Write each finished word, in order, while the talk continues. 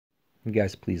You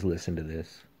guys please listen to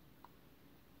this.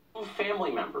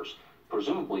 Family members,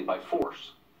 presumably by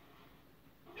force.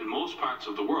 In most parts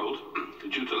of the world,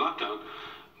 due to lockdown,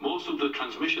 most of the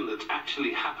transmission that's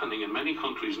actually happening in many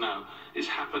countries now is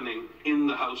happening in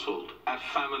the household, at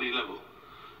family level.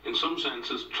 In some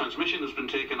senses, transmission has been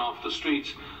taken off the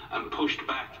streets and pushed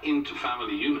back into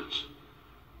family units.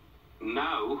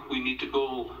 Now we need to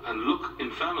go and look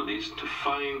in families to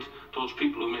find those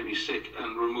people who may be sick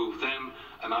and remove them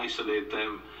and isolate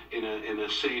them in a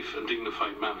safe and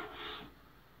dignified manner.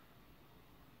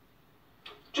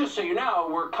 Just so you know,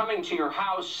 we're coming to your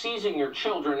house, seizing your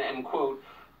children, and, quote,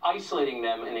 isolating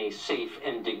them in a safe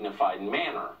and dignified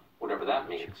manner, whatever that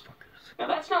means. Now,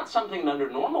 that's not something that under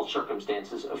normal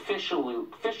circumstances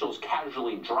officials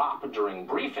casually drop during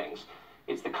briefings.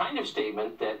 It's the kind of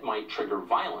statement that might trigger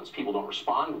violence. People don't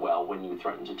respond well when you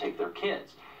threaten to take their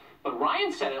kids. But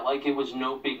Ryan said it like it was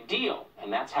no big deal,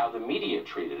 and that's how the media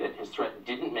treated it. His threat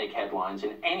didn't make headlines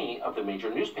in any of the major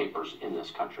newspapers in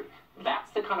this country.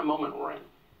 That's the kind of moment we're in.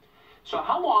 So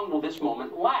how long will this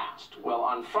moment last? Well,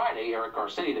 on Friday, Eric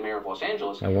Garcetti, the mayor of Los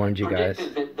Angeles, I warned you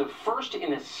predicted guys. that the first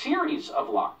in a series of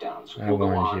lockdowns will go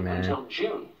on until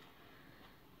June.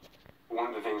 One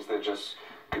of the things that just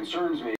concerns me